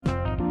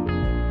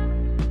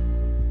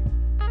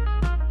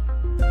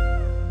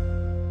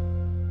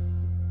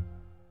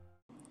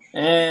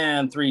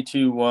And 3,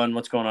 2, 1.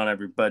 What's going on,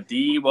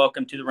 everybody?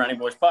 Welcome to the Running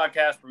Boys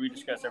podcast, where we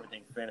discuss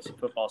everything fantasy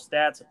football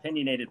stats,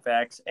 opinionated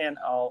facts, and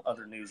all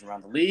other news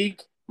around the league.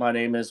 My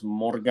name is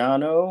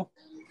Morgano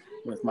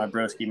with my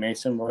broski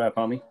Mason. What up,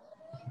 homie?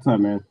 What's up,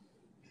 man?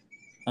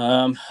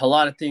 A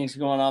lot of things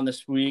going on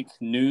this week,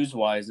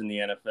 news-wise in the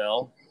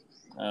NFL.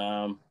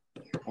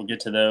 We'll get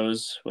to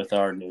those with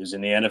our news in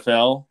the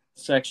NFL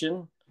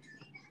section.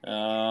 You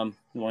want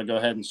to go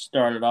ahead and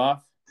start it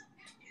off?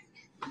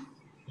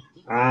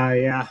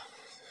 Yeah.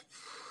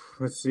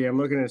 Let's see. I'm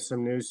looking at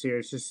some news here.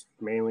 It's just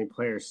mainly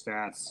player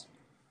stats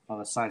on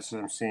the sites that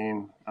I'm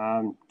seeing.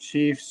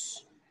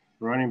 Chiefs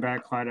running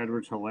back Clyde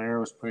Edwards-Helaire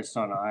was placed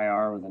on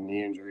IR with a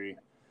knee injury.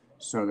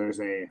 So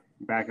there's a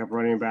backup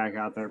running back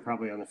out there,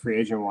 probably on the free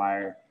agent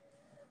wire,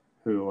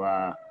 who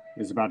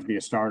is about to be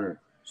a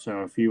starter.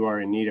 So if you are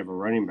in need of a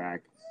running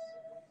back,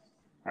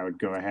 I would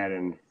go ahead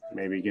and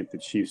maybe get the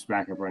Chiefs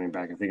backup running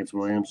back. I think it's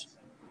Williams.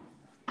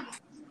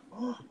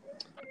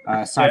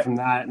 Aside from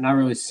that, not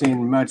really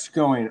seeing much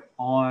going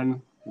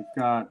on. We've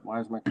got, why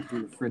is my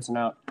computer fritzing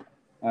out?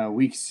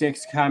 Week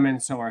 6 coming,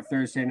 so our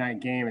Thursday night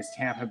game is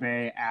Tampa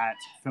Bay at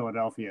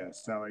Philadelphia,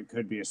 so it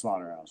could be a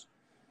slaughterhouse.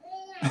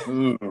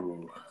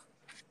 Ooh.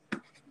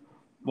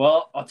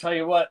 Well, I'll tell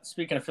you what,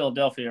 speaking of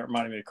Philadelphia, it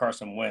reminded me of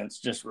Carson Wentz,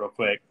 just real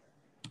quick.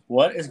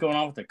 What is going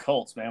on with the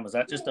Colts, man? Was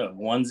that just a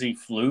onesie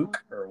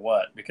fluke or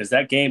what? Because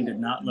that game did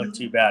not look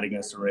too bad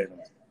against the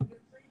Ravens.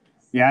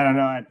 Yeah, I don't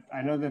know.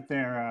 I know that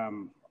they're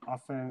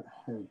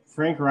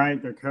Frank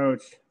Wright, their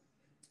coach,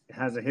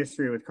 has a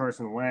history with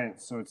Carson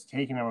Wentz, so it's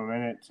taken him a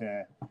minute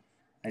to,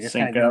 I guess,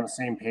 kind of get on the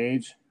same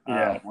page.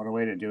 Yeah. What a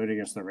way to do it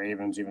against the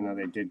Ravens, even though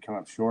they did come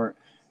up short.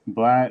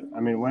 But,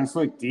 I mean, Wentz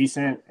looked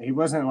decent. He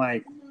wasn't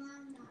like,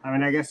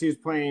 I guess he was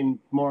playing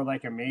more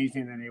like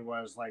amazing than he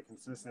was like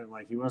consistent.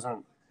 Like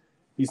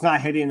he's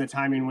not hitting the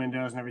timing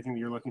windows and everything that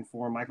you're looking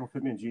for. Michael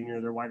Pittman Jr.,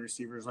 their wide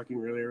receiver, is looking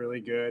really,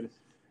 really good.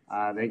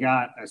 They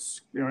got I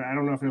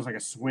don't know if it was like a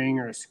swing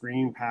or a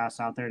screen pass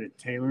out there to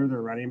Taylor,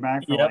 their running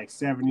back, for like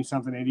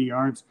 70-something, 80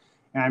 yards.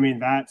 And I mean,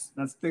 that's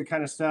the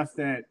kind of stuff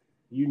that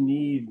you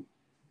need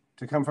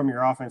to come from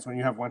your offense when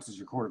you have Wentz as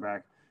your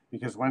quarterback,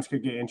 because Wentz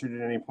could get injured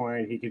at any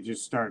point. He could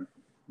just start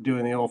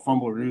doing the old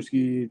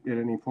fumble-rooski at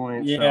any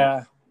point.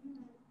 Yeah.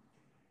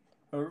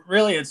 So.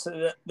 Really, it's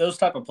those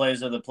type of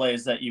plays are the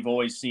plays that you've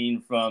always seen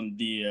from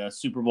the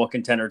Super Bowl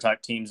contender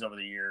type teams over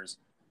the years.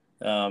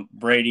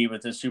 Brady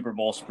with his Super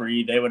Bowl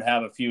spree, they would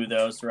have a few of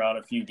those throughout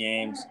a few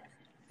games.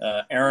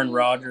 Aaron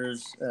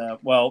Rodgers,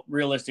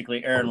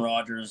 realistically, Aaron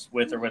Rodgers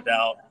with or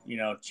without,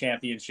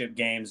 championship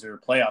games or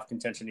playoff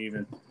contention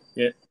even,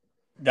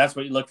 that's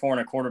what you look for in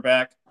a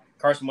quarterback.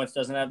 Carson Wentz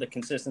doesn't have the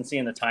consistency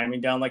and the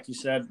timing down, like you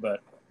said, but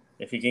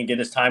if he can get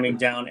his timing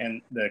down,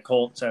 and the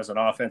Colts as an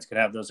offense could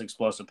have those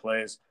explosive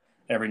plays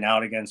every now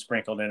and again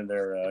sprinkled into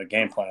their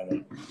game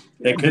plan.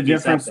 They could the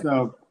difference,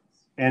 though,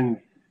 and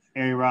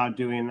A-Rod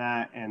doing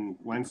that and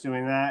Wentz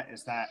doing that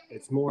is that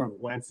it's more of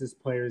Wentz's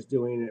players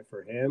doing it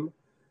for him,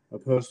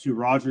 opposed to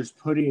Rodgers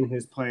putting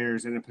his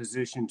players in a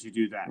position to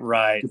do that.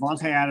 Right.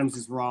 Devontae Adams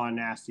is raw and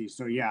nasty,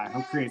 so yeah,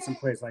 he'll create some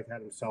plays like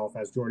that himself,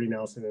 as Jordy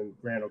Nelson and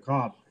Randall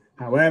Cobb.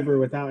 However,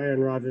 without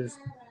Aaron Rodgers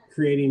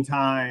creating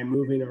time,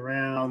 moving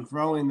around,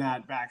 throwing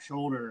that back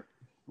shoulder,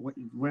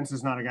 Wentz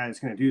is not a guy that's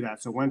going to do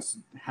that. So Wentz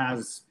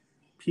has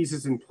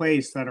pieces in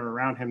place that are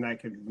around him that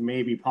could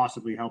maybe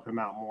possibly help him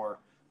out more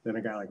than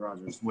a guy like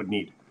Rodgers would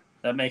need.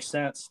 That makes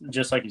sense.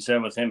 Just like you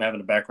said, with him having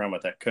a background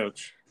with that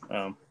coach.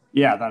 That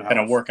helps. Kind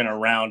of working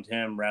around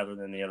him rather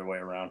than the other way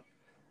around.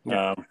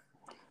 Yeah.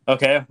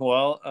 Okay,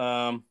 well,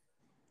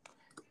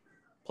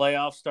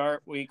 playoffs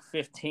start week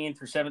 15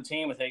 through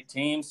 17 with 8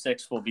 teams.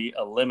 6 will be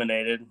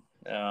eliminated.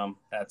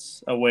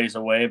 That's a ways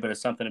away, but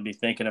it's something to be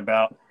thinking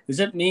about. Is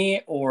it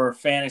me or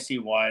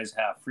fantasy-wise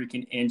have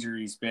freaking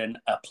injuries been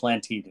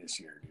aplenty this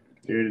year, dude?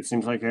 Dude, it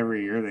seems like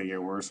every year they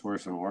get worse,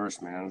 and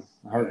worse, man.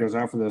 The heart goes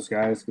out for those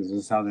guys because this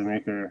is how they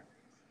make their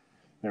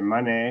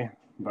money.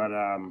 But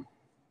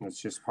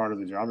it's just part of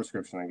the job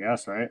description, I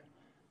guess, right?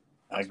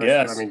 I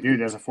guess. I mean,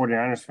 dude, as a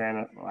 49ers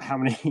fan, how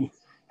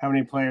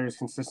many players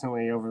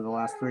consistently over the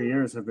last 3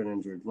 years have been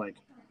injured? Like,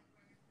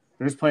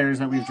 there's players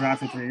that we've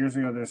drafted 3 years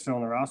ago that are still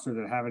on the roster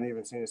that haven't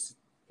even seen us,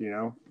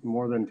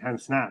 more than 10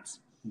 snaps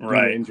due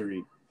to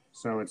injury.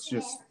 So it's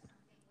just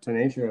the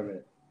nature of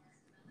it.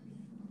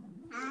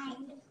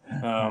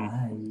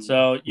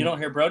 So you don't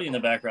hear Brody in the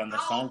background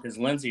this time because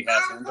Lindsay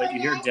has him, but you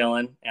hear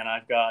Dylan, and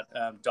I've got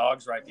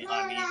dogs right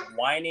behind me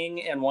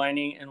whining and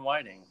whining and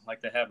whining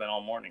like they have been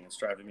all morning. It's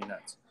driving me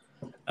nuts.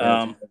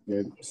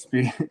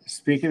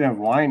 Speaking of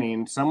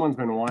whining, someone's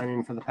been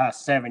whining for the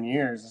past 7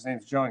 years. His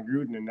name's John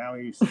Gruden, and now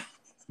he's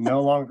no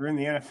longer in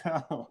the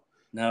NFL.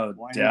 No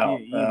whining doubt.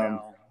 Via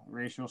email,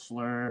 racial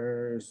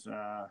slurs.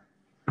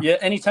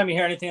 Anytime you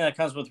hear anything that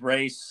comes with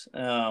race,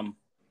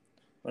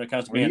 when it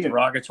comes to being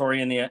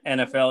derogatory in the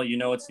NFL,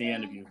 it's the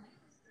end of you.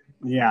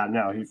 Yeah,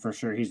 no, he's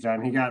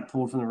done. He got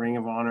pulled from the Ring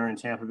of Honor in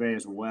Tampa Bay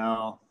as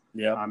well.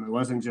 Yeah. It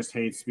wasn't just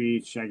hate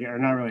speech, or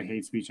not really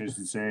hate speech, I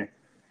should say.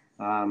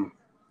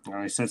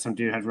 He said some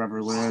dude had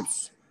rubber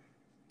lips.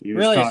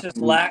 Really, it's just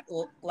lack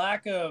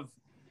of,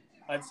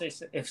 I'd say,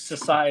 if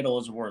societal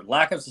is a word,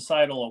 lack of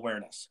societal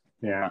awareness.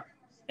 Yeah.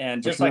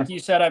 And just like you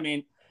said, I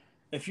mean,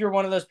 if you're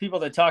one of those people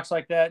that talks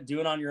like that,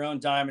 do it on your own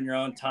dime and your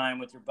own time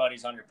with your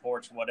buddies on your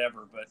porch,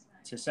 whatever. But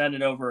to send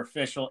it over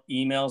official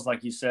emails,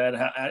 like you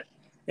said,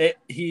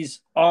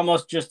 he's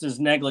almost just as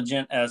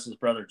negligent as his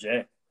brother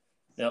Jay.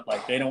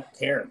 Like, they don't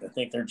care. They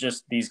think they're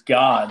just these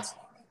gods.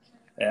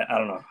 I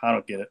don't know. I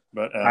don't get it.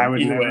 But I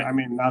would never. I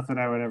mean, not that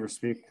I would ever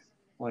speak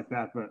like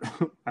that, but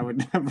I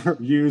would never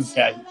use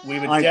we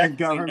would like a never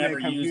government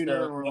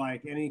computer or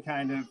like any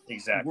kind of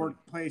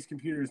workplace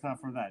computer. Is not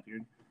for that,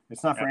 dude.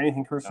 It's not for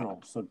anything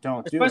personal. So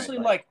don't do it. Especially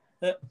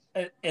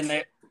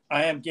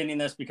I am getting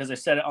this because I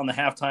said it on the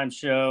halftime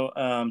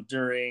show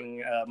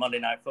during Monday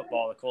Night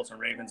Football, the Colts and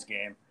Ravens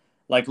game.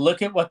 Like,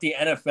 look at what the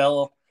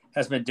NFL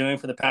has been doing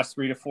for the past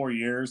 3 to 4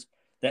 years.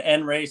 The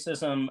end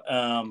racism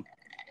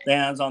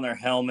bans on their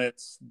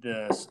helmets,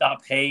 the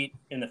stop hate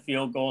in the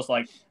field goals.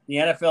 Like, the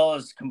NFL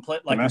is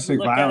complete. Like, domestic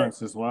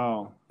violence as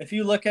well. If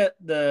you look at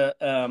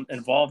the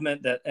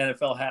involvement that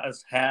NFL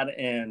has had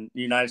in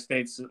the United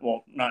States,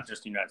 well, not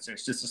just the United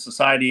States, just the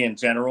society in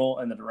general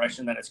and the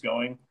direction that it's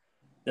going,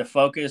 the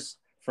focus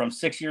from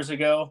 6 years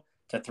ago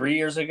to 3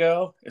 years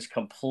ago is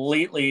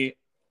completely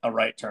a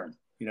right turn,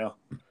 you know?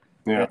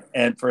 Yeah.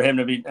 And for him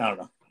to be, I don't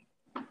know.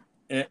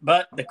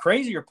 But the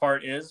crazier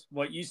part is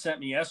what you sent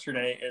me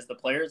yesterday is the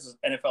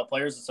NFL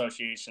Players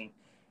Association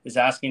is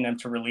asking them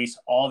to release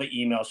all the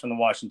emails from the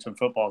Washington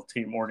football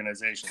team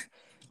organization.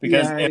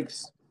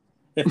 Because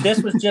if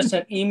this was just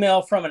an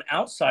email from an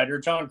outsider,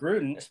 John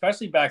Gruden,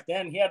 especially back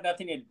then, he had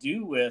nothing to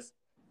do with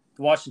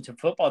the Washington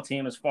football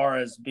team as far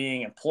as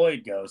being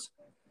employed goes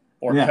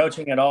or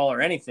coaching at all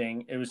or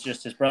anything. It was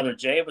just his brother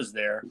Jay was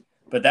there.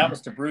 But that was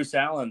to Bruce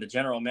Allen, the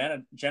general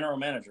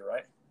manager,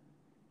 right?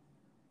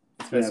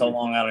 It's been so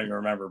long, I don't even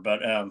remember.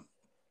 But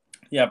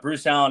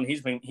Bruce Allen,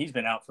 he's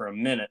been out for a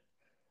minute.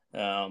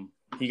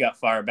 He got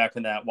fired back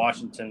when that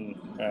Washington,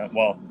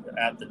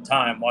 at the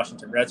time,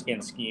 Washington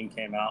Redskins scheme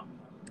came out.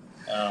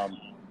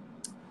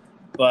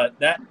 But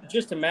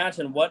just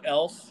imagine what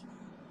else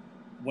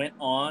went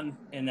on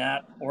in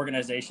that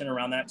organization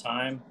around that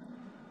time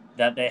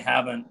that they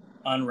haven't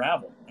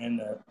unraveled.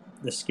 And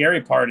the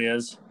scary part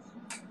is,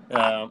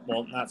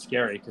 not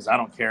scary because I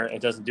don't care.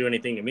 It doesn't do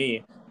anything to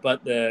me.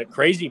 But the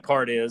crazy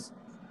part is,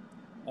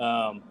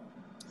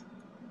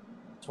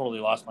 totally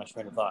lost my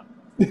train of thought.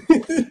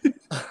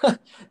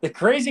 The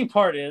crazy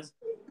part is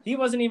he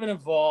wasn't even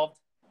involved.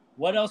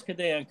 What else could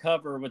they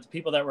uncover with the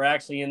people that were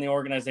actually in the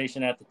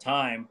organization at the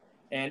time?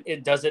 And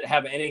does it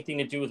have anything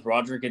to do with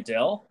Roger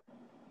Goodell?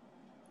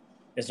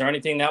 Is there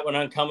anything that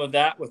would come of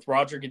that with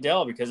Roger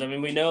Goodell? Because, I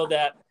mean, we know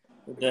that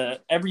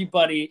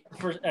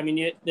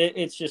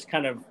it's just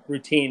kind of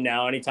routine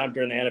now. Anytime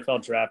during the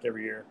NFL draft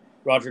every year,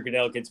 Roger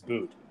Goodell gets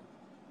booed.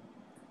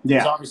 Yeah.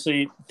 There's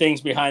obviously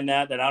things behind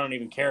that I don't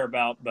even care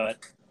about, but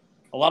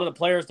a lot of the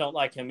players don't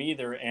like him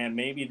either, and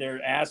maybe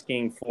they're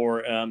asking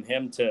for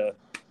him to,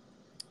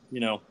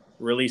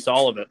 release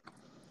all of it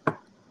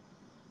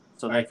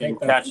so they can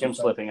catch him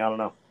slipping. I don't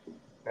know.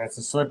 That's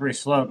a slippery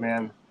slope,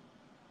 man.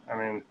 I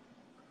mean,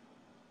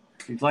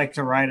 you'd like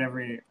to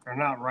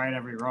not right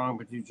every wrong,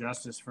 but do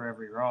justice for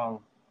every wrong.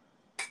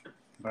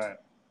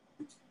 But,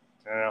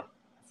 I don't know.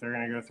 If they're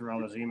going to go through all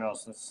those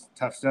emails, that's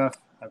tough stuff.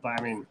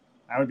 I mean,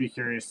 I would be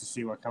curious to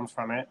see what comes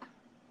from it.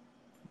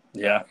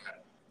 Yeah.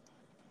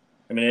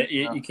 I mean,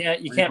 you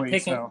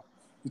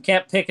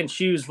can't pick and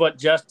choose what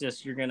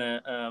justice you're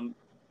gonna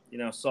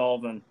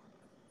solve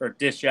or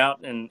dish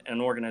out in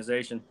an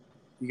organization.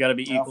 You got to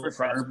be equal. For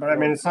sure. But I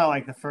mean, it's not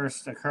like the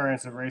first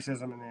occurrence of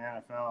racism in the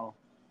NFL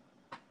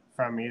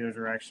from either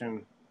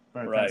direction.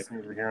 But that's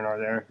neither here nor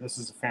there. This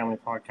is a family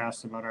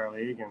podcast about our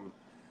league and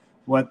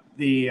what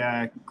the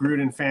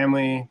Gruden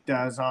family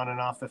does on and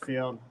off the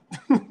field.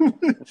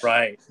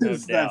 Right. No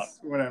doubt. That's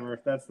whatever.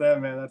 That's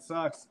them, man. That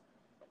sucks.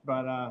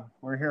 But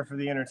we're here for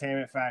the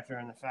entertainment factor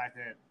and the fact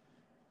that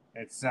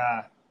it's,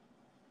 I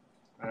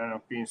don't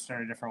know, being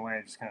started a different way.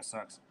 It just kind of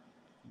sucks.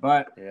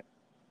 But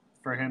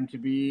for him to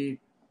be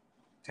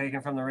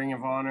taken from the Ring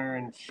of Honor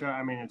and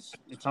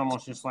it's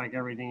almost just like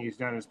everything he's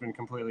done has been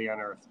completely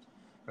unearthed.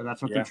 But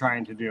that's what they're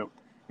trying to do.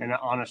 And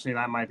honestly,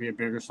 that might be a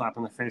bigger slap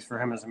in the face for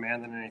him as a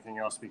man than anything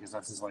else because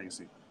that's his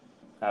legacy.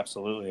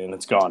 Absolutely, and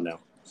it's gone now.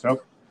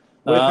 So,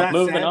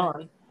 moving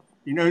on.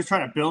 You know who's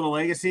trying to build a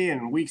legacy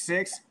in Week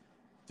 6?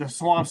 The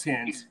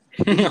Swampskins.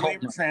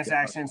 Labor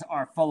transactions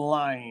are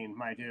flying,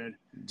 my dude.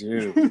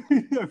 Dude.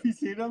 Have you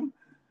seen them?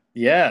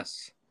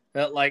 Yes.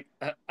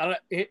 I'll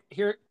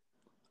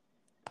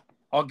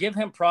give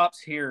him props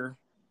here.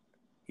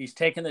 He's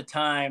taken the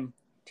time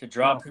to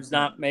drop who's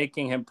not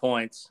making him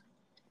points.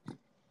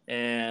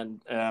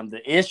 And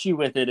the issue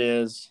with it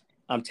is,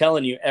 I'm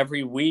telling you,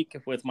 every week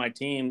with my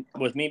team,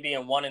 with me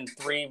being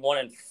 1-3,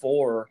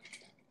 1-4,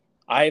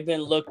 I've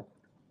been looking.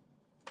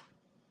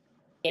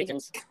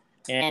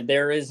 And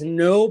there is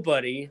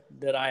nobody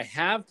that I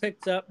have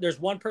picked up.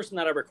 There's one person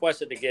that I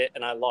requested to get,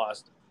 and I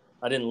lost.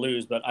 I didn't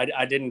lose, but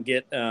I didn't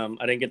get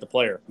the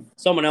player.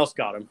 Someone else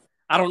got him.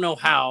 I don't know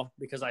how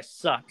because I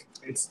suck.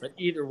 But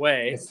either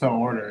way. It's the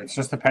order. It's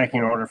just the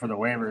pecking order for the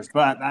waivers.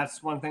 But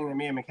that's one thing that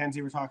me and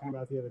Mackenzie were talking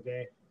about the other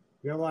day.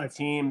 We have a lot of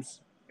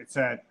teams. It's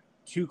a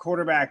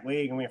 2-quarterback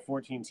league, and we have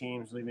 14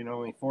 teams, leaving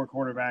only 4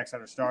 quarterbacks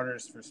that are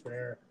starters for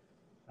spare.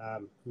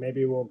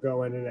 Maybe we'll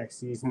go into next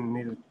season and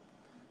need to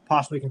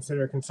possibly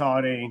consider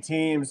consolidating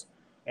teams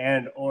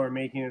and or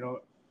making it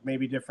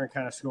maybe different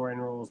kind of scoring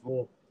rules.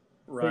 We'll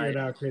figure it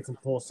out, create some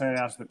polls, send it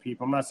out to the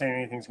people. I'm not saying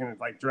anything's going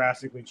to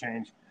drastically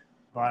change,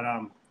 but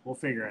we'll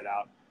figure it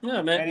out. Yeah,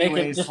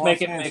 Anyways,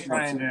 make it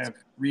trying to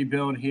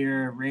rebuild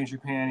here. Ranger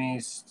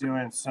Panties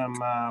doing some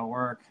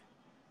work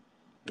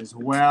as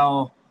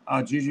well.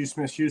 Juju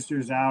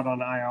Smith-Schuster's out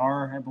on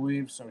IR, I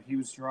believe, so he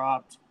was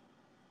dropped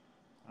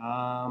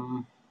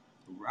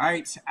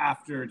right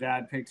after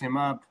Dad picked him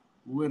up,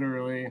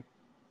 literally.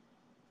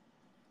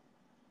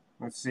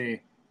 Let's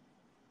see.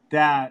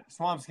 Dad,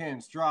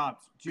 Swampskins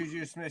dropped.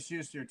 Juju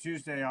Smith-Schuster,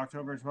 Tuesday,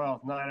 October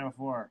 12th,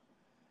 9:04.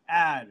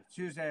 Add,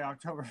 Tuesday,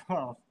 October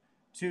 12th,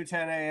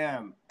 2:10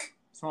 a.m.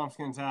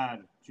 Swampskins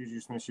add, Juju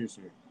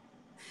Smith-Schuster.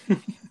 So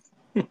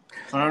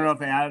I don't know if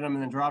they added him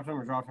and then dropped him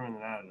or dropped him and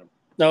then added him.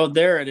 No,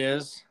 there it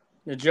is.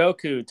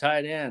 Njoku,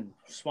 tight end.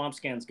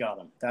 Swampskins got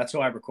him. That's who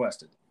I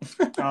requested.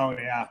 Oh,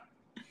 yeah.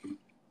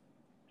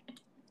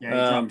 Yeah, he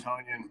dropped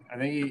Tonyan. I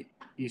think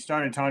he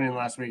started Tonyan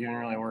last week and didn't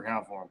really work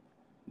out for him.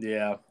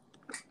 Yeah.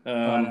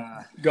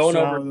 Going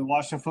over the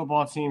Washington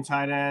football team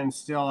tight end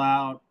still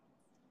out.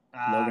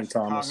 Logan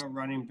Chicago Thomas.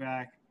 Running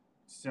back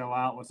still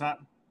out. What's that?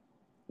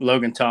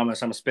 Logan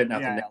Thomas. I'm spitting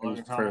out the names.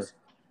 Logan Thomas.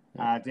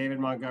 David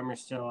Montgomery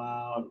still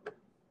out.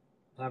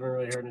 Haven't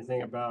really heard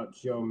anything about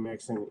Joe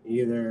Mixon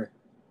either.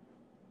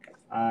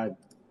 Let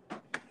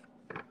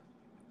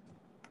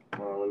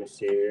me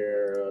see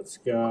here. Let's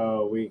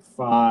go. Week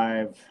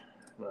 5.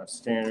 Not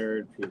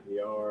standard.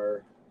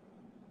 PPR.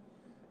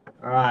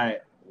 All right.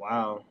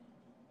 Wow.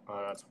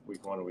 That's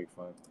week 1 of week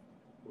 5.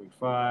 Week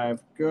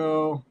 5.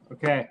 Go.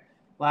 Okay.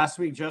 Last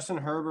week, Justin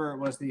Herbert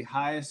was the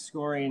highest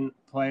scoring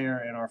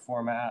player in our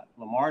format.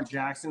 Lamar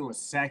Jackson was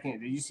second.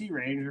 Did you see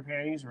Ranger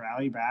Panties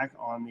rally back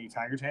on the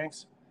Tiger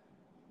Tanks?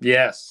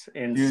 Yes.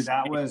 Dude,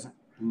 that was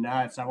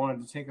nuts. I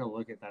wanted to take a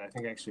look at that. I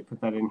think I actually put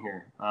that in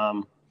here.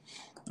 No.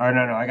 I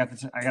got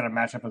a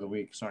matchup of the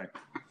week. Sorry.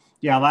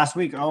 Yeah, last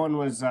week Owen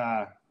was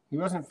he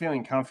wasn't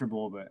feeling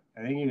comfortable, but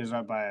I think he was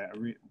up by a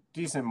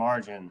decent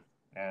margin,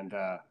 and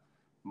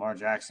Lamar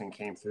Jackson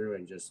came through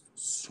and just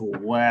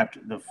swept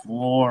the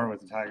floor with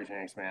the Tiger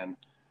Tanks, man.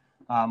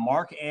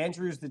 Mark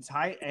Andrews, the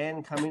tight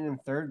end, coming in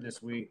 3rd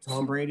this week.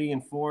 Tom Brady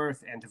in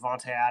 4th, and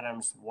Devontae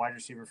Adams, wide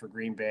receiver for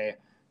Green Bay,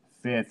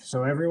 5th.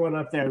 So everyone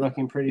up there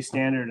looking pretty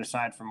standard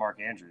aside from Mark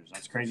Andrews.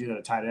 That's crazy that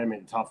a tight end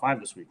made the top 5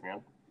 this week,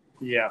 man.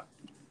 Yeah,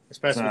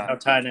 especially how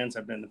tight ends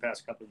have been the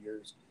past couple of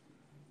years.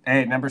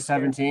 Hey, number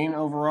 17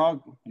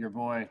 overall, your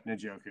boy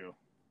Njoku.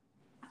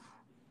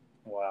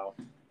 Wow.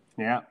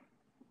 Yeah.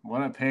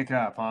 What a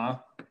pickup, huh?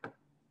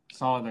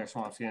 Solid there,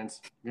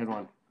 Swampskins. Good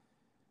one.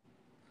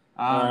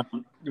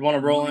 You want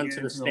to roll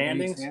into the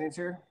standings?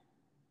 Here?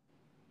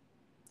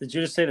 Did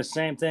you just say the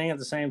same thing at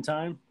the same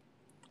time?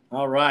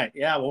 All right.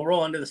 Yeah, we'll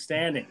roll into the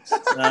standings.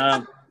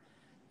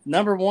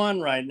 Number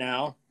 1 right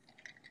now,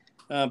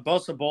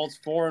 Bosa Bolts,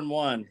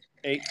 4-1,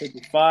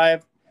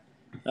 855.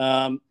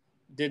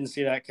 Didn't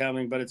see that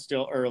coming, but it's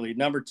still early.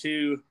 Number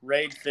 2,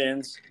 Raid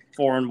Fins,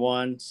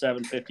 4-1,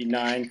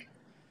 759.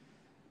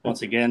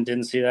 Once again,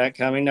 didn't see that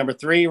coming. Number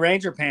 3,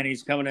 Ranger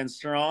Panties coming in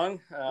strong.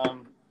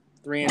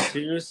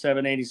 3-2,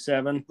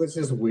 787. Which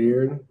is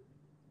weird.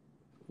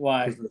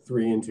 Why?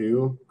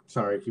 3-2.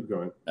 Sorry, keep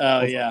going.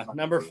 Oh, yeah.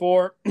 Number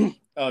 4.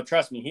 Oh,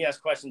 trust me, he has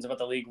questions about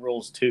the league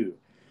rules too.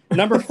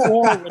 Number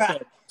 4 with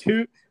a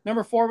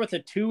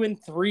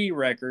 2-3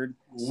 record.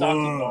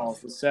 Socky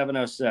Balls with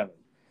 707.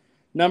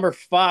 Number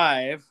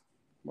 5.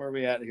 Where are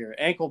we at here?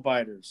 Ankle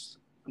Biters.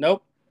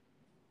 Nope.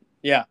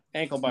 Yeah,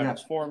 Ankle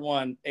Biters.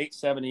 4-1,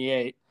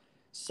 878.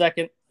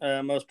 Second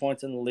most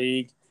points in the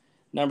league.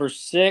 Number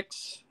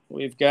 6,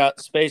 we've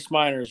got Space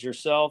Miners.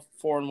 Yourself,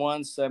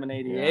 4-1,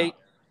 788. Yeah.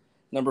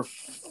 Number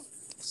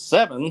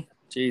 7,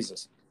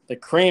 Jesus. The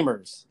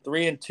Creamers,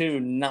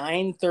 3-2,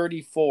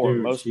 934.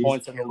 Dude, most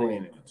points in the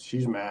league.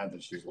 She's mad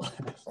that she's last.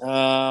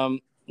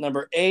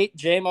 Number 8,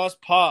 J-Moss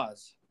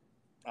Pause.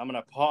 I'm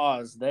going to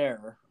pause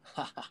there.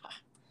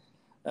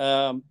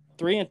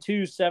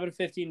 3-2,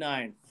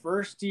 759.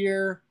 First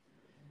year,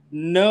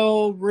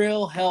 no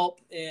real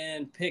help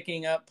in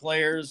picking up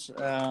players.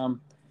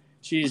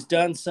 She's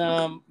done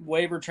some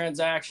waiver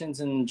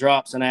transactions and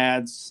drops and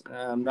adds.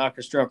 Not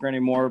her stroker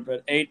anymore,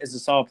 but 8 is a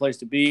solid place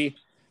to be.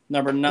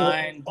 Number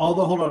 9.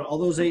 All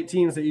those 8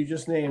 teams that you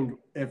just named,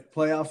 if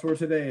playoffs were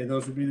today,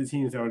 those would be the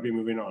teams that would be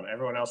moving on.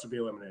 Everyone else would be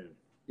eliminated.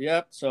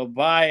 Yep. So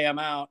bye. I'm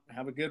out.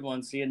 Have a good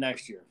one. See you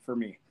next year for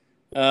me.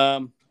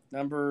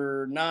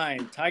 Number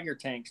 9, Tiger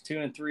Tanks,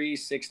 2-3,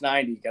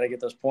 690. Got to get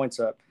those points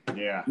up.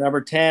 Yeah.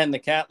 Number 10, the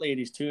Cat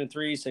Ladies,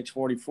 2-3,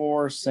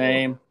 644.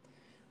 Same.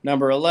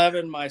 Number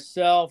 11,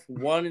 myself,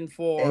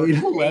 1-4,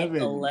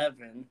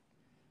 811.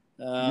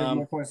 You have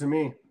more points than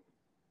me.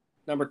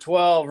 Number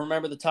 12,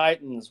 remember the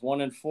Titans,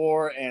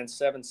 1-4 and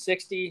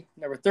 760.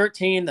 Number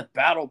 13, the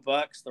Battle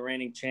Bucks, the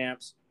reigning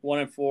champs,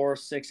 1-4,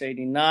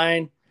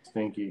 689.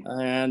 Stinky.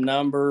 And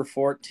number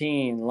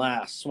 14,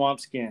 last,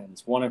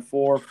 Swampskins,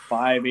 1-4,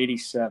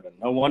 587.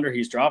 No wonder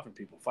he's dropping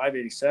people.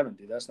 587,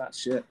 dude. That's not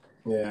shit.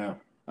 Yeah.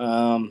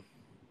 Well,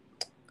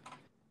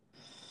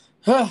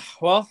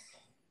 the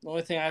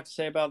only thing I have to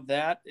say about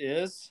that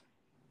is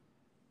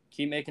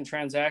keep making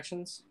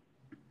transactions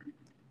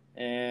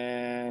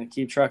and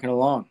keep trucking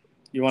along.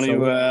 You want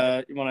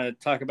to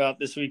talk about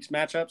this week's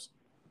matchups?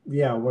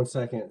 Yeah, 1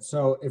 second.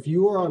 So if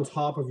you are on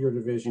top of your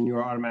division, you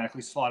are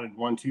automatically slotted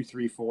 1, 2,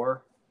 3,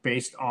 4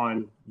 based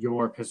on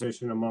your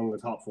position among the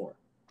top 4.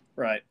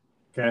 Right.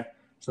 Okay.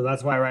 So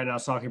that's why right now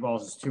Soccer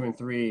Balls is 2 and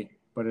 3,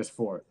 but is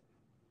 4th.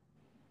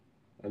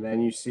 And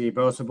then you see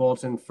Bosa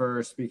Bolton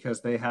first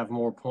because they have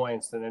more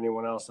points than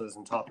anyone else is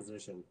in top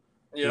position.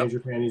 Ranger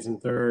Panties in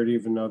 3rd,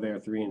 even though they are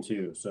 3 and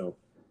 2. So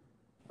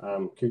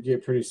could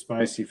get pretty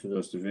spicy for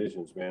those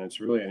divisions, man.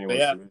 It's really anyone's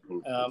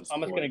division. I'm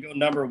just going to go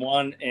number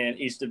 1 in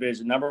East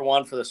Division. Number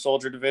 1 for the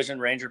Soldier Division,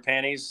 Ranger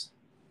Panties.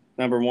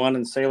 Number 1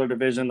 in Sailor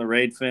Division, the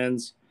Raid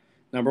Fins.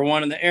 Number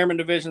 1 in the Airman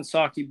Division,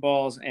 Saki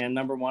Balls. And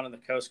number 1 in the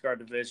Coast Guard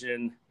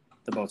Division,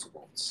 the Boats of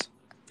Bolts.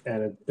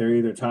 And they're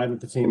either tied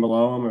with the team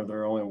below them or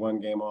they're only 1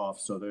 game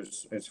off. So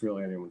it's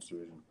really anyone's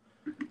division.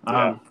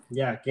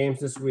 Games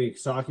this week.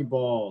 Saki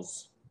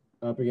Balls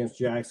up against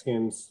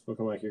Jackskins.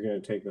 Looking like you're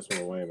going to take this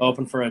one away, man.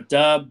 Hoping for a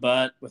dub,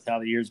 but with how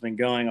the year's been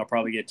going, I'll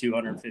probably get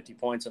 250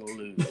 points and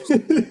lose.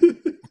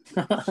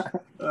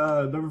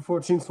 Number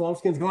 14,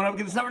 Swampskins going up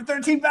against number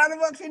 13, Battle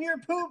Bucks in your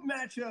poop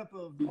matchup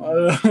of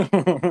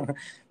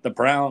the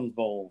Brown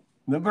Bowl.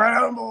 The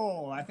Brown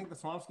Bowl. I think the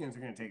Swampskins are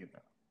going to take it,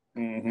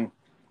 though. Mm-hmm.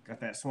 Got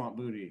that swamp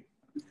booty.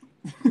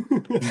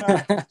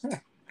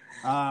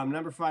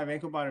 Number 5,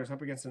 Ankle Biters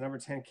up against the number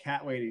 10,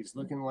 Cat Ladies.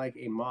 Looking like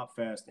a mop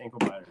fest, Ankle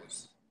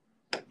Biters.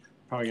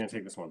 Probably going to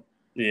take this one.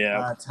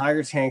 Yeah.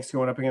 Tiger Tanks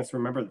going up against,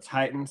 remember, the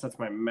Titans. That's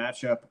my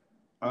matchup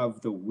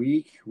of the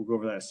week. We'll go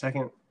over that in a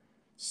second.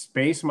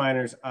 Space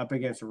Miners up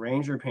against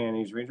Ranger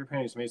Panties. Ranger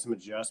Panties made some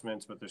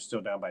adjustments, but they're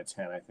still down by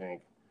 10, I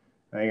think.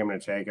 I'm going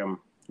to take them.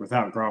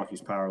 Without Gronk,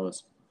 he's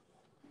powerless.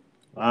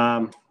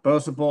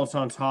 Bosa Bolts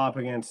on top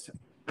against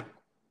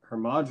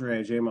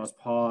Hermadre. J-Moss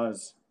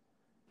Paws.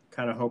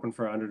 Kind of hoping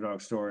for an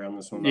underdog story on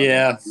this one.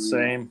 Yeah,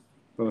 same.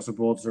 Bosa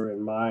Bolts are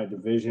in my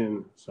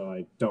division, so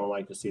I don't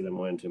like to see them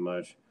win too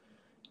much.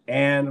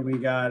 And we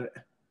got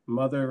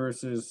Mother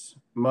versus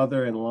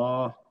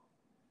Mother-in-Law,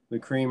 the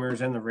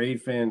Creamers and the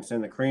Raid Fins,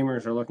 and the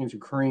Creamers are looking to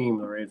cream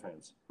the Raid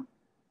Fins.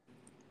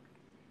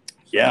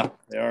 Yeah,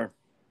 they are.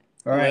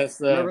 All right,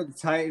 remember the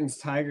Titans,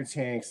 Tiger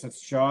Tanks.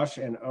 That's Josh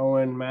and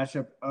Owen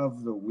matchup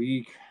of the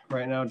week.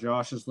 Right now,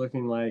 Josh is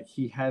looking like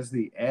he has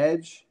the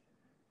edge.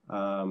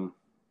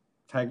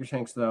 Tiger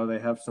Tanks, though, they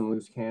have some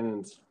loose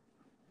cannons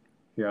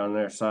here on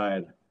their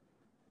side.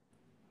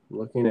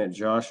 Looking at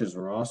Josh's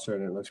roster,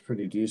 and it looks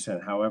pretty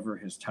decent. However,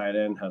 his tight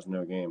end has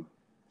no game.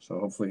 So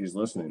hopefully he's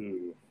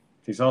listening.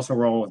 He's also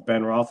rolling with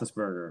Ben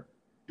Roethlisberger.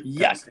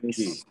 Yes.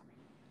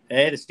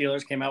 Hey, the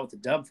Steelers came out with the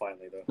dub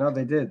finally, though. No,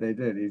 they did. They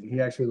did.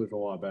 He actually looked a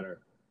lot better.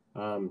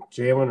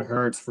 Jalen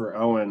Hurts for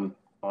Owen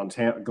on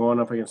going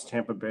up against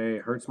Tampa Bay.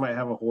 Hurts might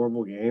have a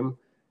horrible game.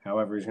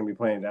 However, he's going to be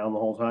playing down the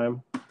whole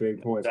time.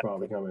 Big points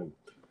probably coming.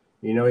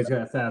 You know, he's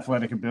got that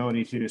athletic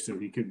ability, too, so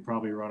he could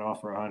probably run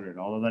off for 100,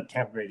 although that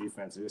Tampa Bay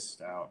defense is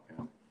stout. You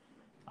know.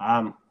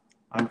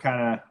 I'm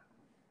kind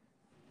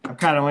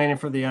of leaning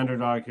for the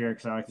underdog here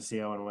because I like to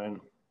see Owen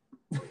win.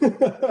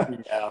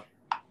 Yeah.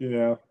 You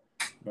know,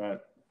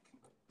 but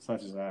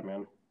such as that,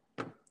 man.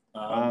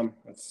 You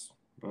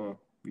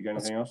got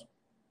anything else?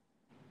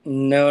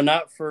 No,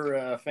 not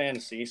for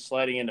fantasy.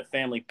 Sliding into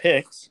family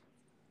picks,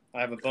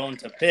 I have a bone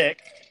to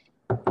pick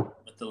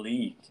with the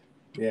league.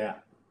 Yeah.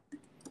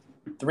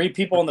 3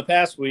 people in the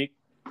past week,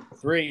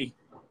 3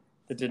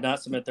 that did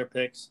not submit their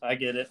picks. I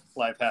get it.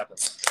 Life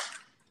happens.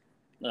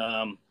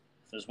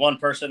 There's 1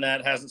 person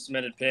that hasn't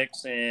submitted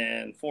picks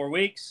in 4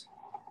 weeks.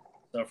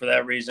 So for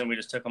that reason, we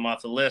just took them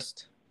off the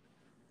list.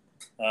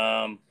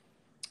 I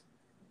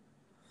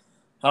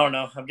don't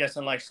know. I'm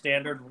guessing like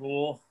standard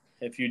rule,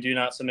 if you do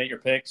not submit your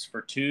picks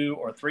for 2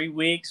 or 3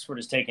 weeks, we're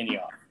just taking you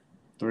off.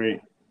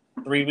 3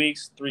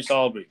 weeks, 3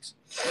 solid weeks.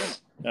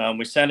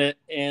 We send it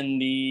in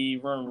the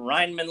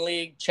Rhineman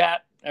League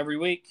chat every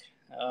week.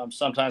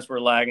 Sometimes we're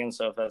lagging,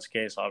 so if that's the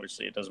case,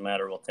 obviously it doesn't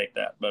matter. We'll take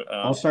that. But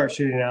I'll start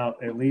shooting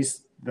out at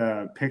least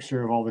the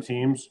picture of all the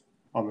teams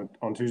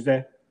on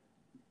Tuesday,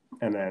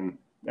 and then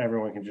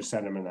everyone can just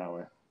send them in that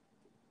way.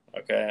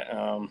 Okay.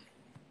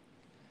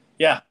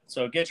 Yeah.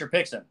 So get your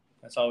picks in.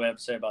 That's all we have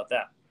to say about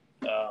that.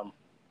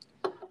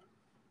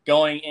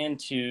 Going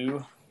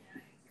into.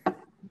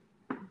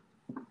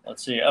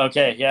 Let's see.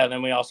 Okay, yeah,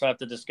 then we also have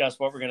to discuss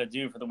what we're going to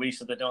do for the weeks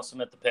that they don't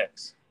submit the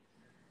picks.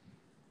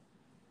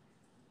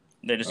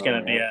 They're just going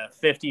to be a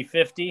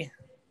 50-50,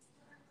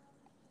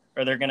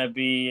 or they're going to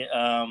be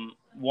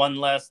 1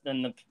 less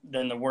than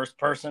the worst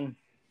person.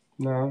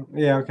 No,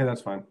 yeah, okay,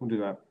 that's fine. We'll do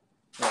that.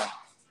 Yeah.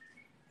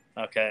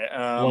 Okay.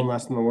 1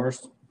 less than the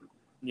worst.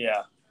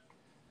 Yeah.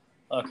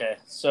 Okay,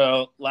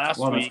 so last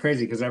Wow, that's week.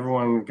 crazy because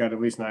everyone got at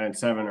least 9 and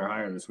 7 or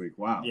higher this week.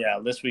 Wow. Yeah,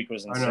 this week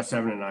was Oh insane. no,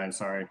 7 and 9.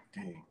 Sorry.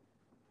 Dang.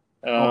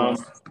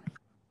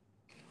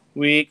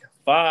 Week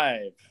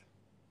 5,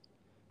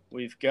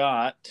 we've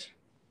got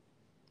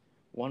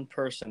one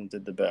person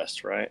did the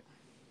best, right?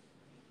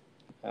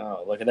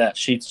 Oh, look at that!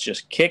 Sheets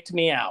just kicked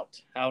me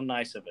out. How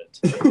nice of it.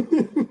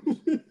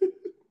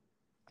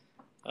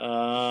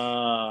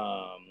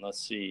 Let's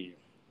see.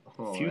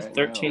 A few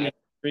 13 and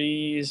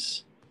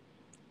 3s.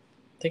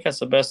 I think that's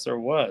the best there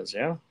was.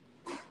 Yeah.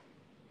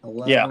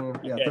 11,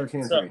 yeah, Okay.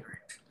 13 and So, 3.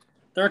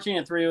 13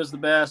 and 3 was the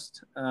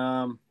best.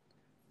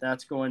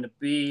 That's going to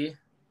be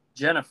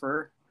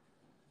Jennifer,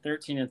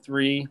 13 and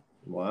 3.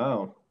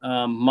 Wow.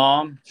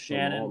 Mom,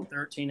 Shannon,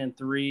 13 and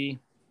 3.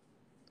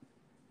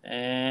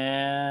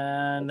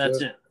 And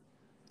that's it.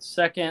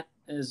 Second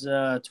is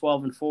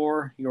 12 and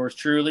 4. Yours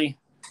truly,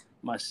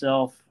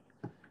 myself.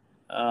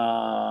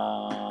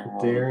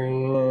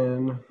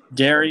 Darian,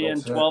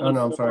 12 and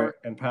 4. I'm sorry.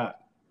 And Pat,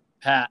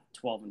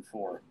 12 and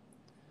 4.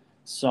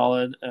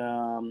 Solid.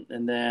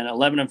 And then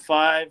 11 and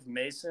 5,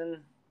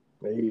 Mason.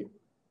 Hey.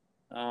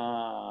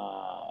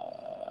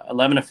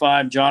 11 and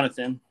 5,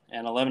 Jonathan.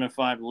 And 11 and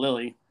 5,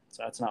 Lily.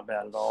 So that's not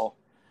bad at all.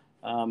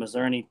 Is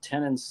there any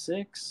 10 and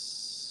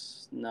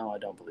 6? No, I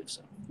don't believe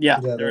so. Yeah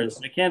there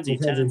is. Mackenzie,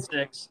 10 and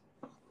 6.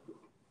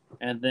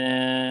 And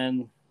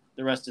then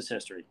the rest is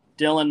history.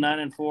 Dylan, 9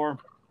 and 4.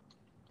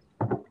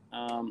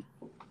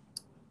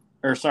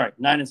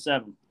 9 and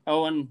 7.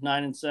 Owen,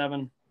 9 and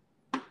 7.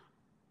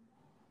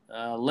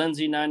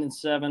 Lindsay, 9 and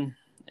 7.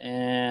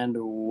 And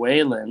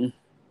Waylon.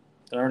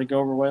 Did I already go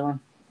over Waylon?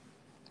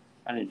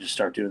 I need to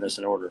start doing this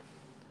in order.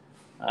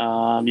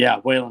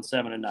 Waylon,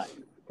 7 and 9.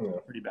 Yeah.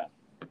 Pretty bad.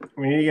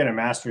 We need to get a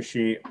master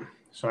sheet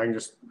so I can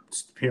just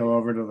peel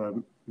over to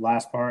the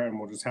last part and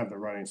we'll just have the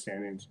running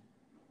standings.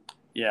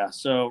 Yeah,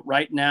 so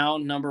right now,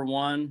 number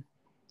 1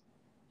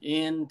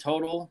 in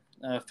total,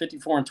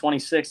 54 and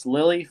 26,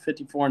 Lily,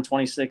 54 and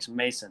 26,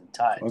 Mason,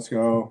 tied. Let's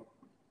go.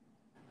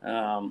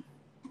 Other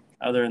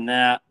than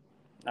that,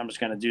 I'm just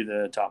going to do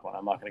the top one.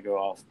 I'm not going to go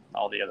off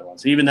all the other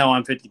ones, even though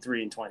I'm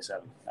 53 and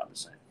 27. I'm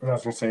just saying. I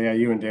was going to say, yeah,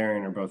 you and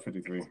Darian are both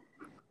 53.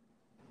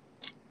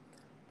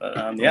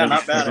 But,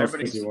 not bad.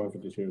 Everybody's 51,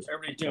 52.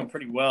 Everybody's doing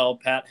pretty well.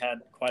 Pat had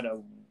quite a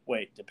 –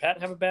 wait, did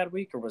Pat have a bad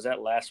week or was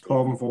that last week?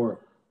 12 and 4.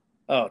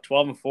 Oh,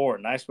 12 and 4.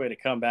 Nice way to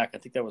come back. I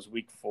think that was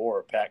week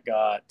 4. Pat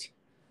got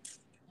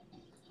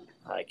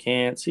 – I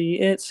can't see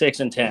it.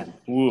 6 and 10.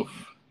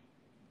 Woof.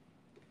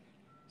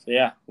 So,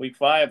 yeah, week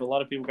 5, a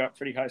lot of people got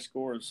pretty high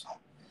scores.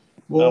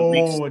 Whoa,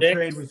 a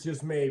trade was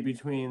just made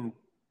between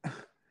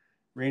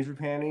Ranger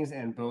Panties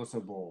and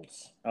Bosa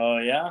Bolts. Oh,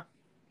 yeah?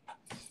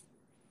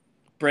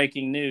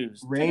 Breaking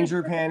news.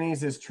 Ranger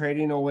Panties is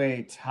trading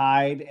away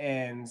tight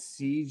end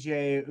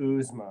CJ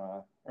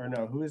Uzma. Or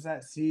no, who is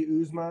that? C.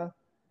 Uzma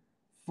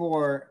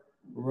for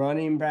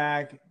running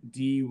back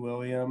D.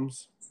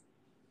 Williams.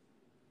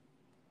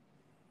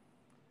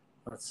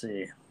 Let's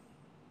see.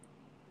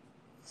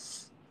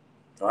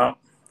 Well,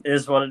 it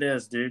is what it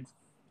is, dude.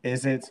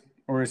 Is it?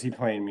 Or is he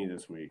playing me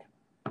this week?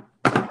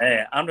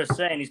 Hey, I'm just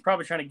saying he's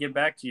probably trying to give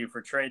back to you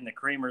for trading the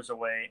Creamers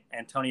away.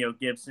 Antonio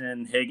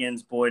Gibson,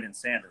 Higgins, Boyd, and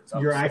Sanders.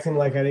 You're acting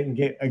like I didn't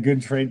get a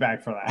good trade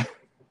back for that.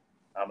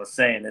 I'm just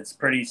saying it's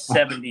pretty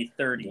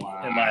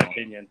 70-30 in my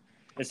opinion.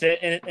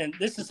 And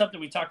this is something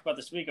we talked about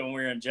this week when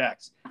we were in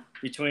Jack's.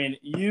 Between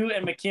you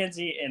and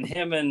Mackenzie and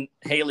him and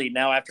Haley,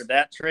 now after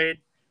that trade,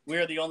 we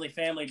are the only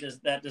family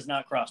that does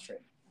not cross trade.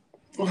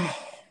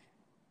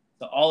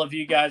 So all of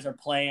you guys are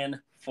playing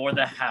for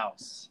the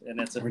house, and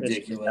it's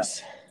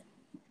ridiculous.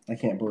 I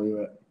can't believe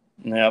it.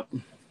 Yep.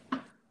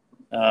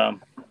 All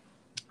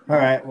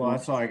right. Well,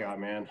 that's all I got,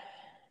 man.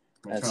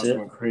 That's it.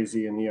 Went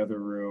crazy in the other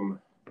room.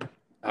 All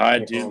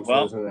right, dude.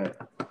 Well,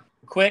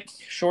 quick,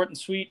 short and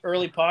sweet,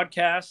 early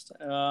podcast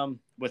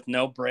with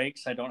no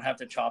breaks. I don't have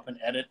to chop and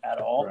edit at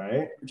all,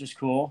 right? Which is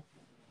cool.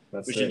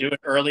 We should do it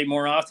early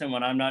more often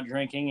when I'm not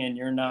drinking and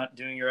you're not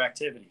doing your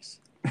activities.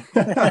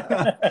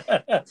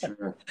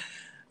 Sure.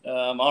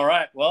 All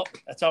right. Well,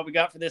 that's all we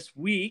got for this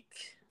week.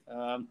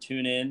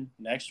 Tune in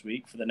next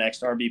week for the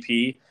next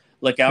RBP.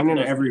 Look out for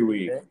every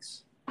week.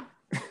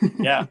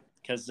 Yeah,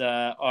 because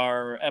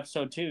our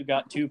episode 2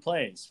 got 2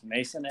 plays,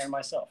 Mason and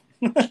myself.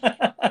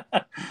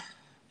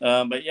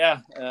 But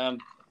yeah,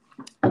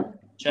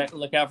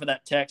 look out for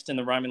that text in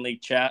the Rhyming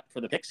League chat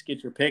for the picks.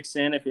 Get your picks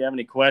in. If you have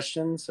any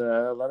questions,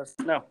 let us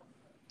know.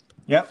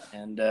 Yep.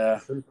 And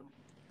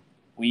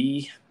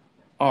we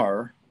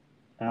are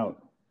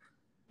out.